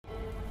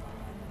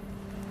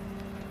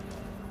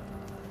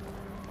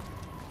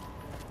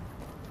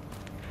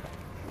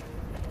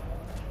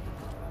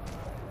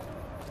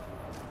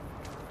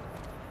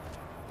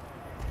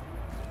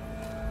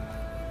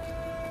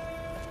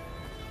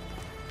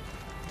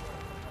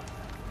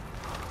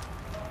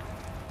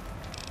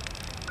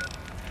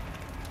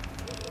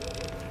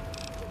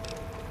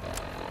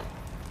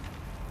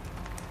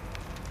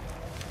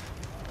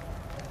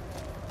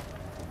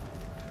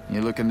You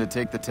looking to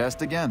take the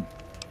test again?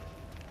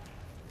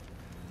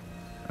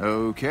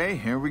 Okay,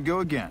 here we go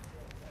again.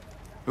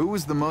 Who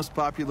was the most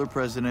popular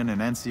president in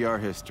NCR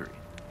history?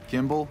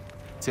 Kimball,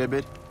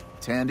 Tibbet,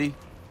 Tandy,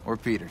 or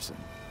Peterson?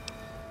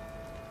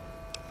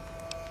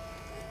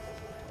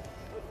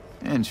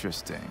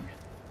 Interesting.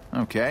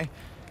 Okay,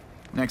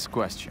 next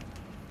question.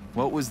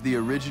 What was the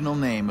original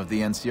name of the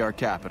NCR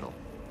capital?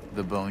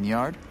 The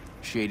Boneyard,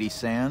 Shady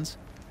Sands,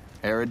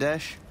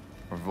 Aradesh,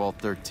 or Vault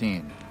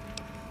 13?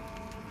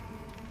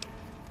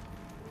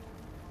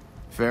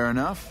 Fair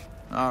enough.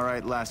 All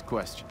right, last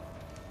question.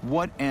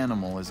 What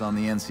animal is on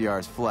the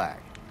NCR's flag?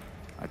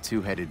 A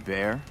two-headed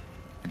bear,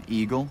 an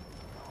eagle,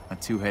 a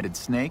two-headed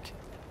snake,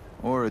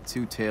 or a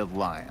two-tailed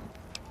lion?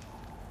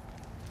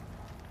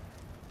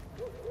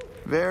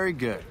 Very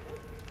good.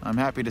 I'm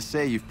happy to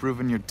say you've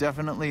proven you're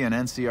definitely an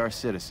NCR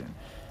citizen,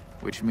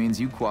 which means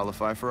you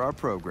qualify for our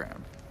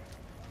program.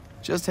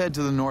 Just head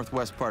to the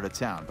northwest part of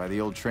town by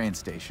the old train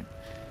station.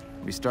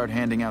 We start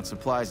handing out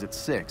supplies at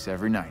 6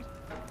 every night.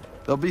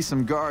 There'll be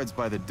some guards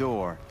by the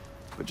door,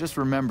 but just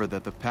remember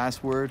that the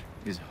password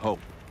is HOPE,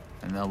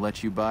 and they'll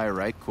let you by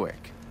right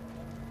quick.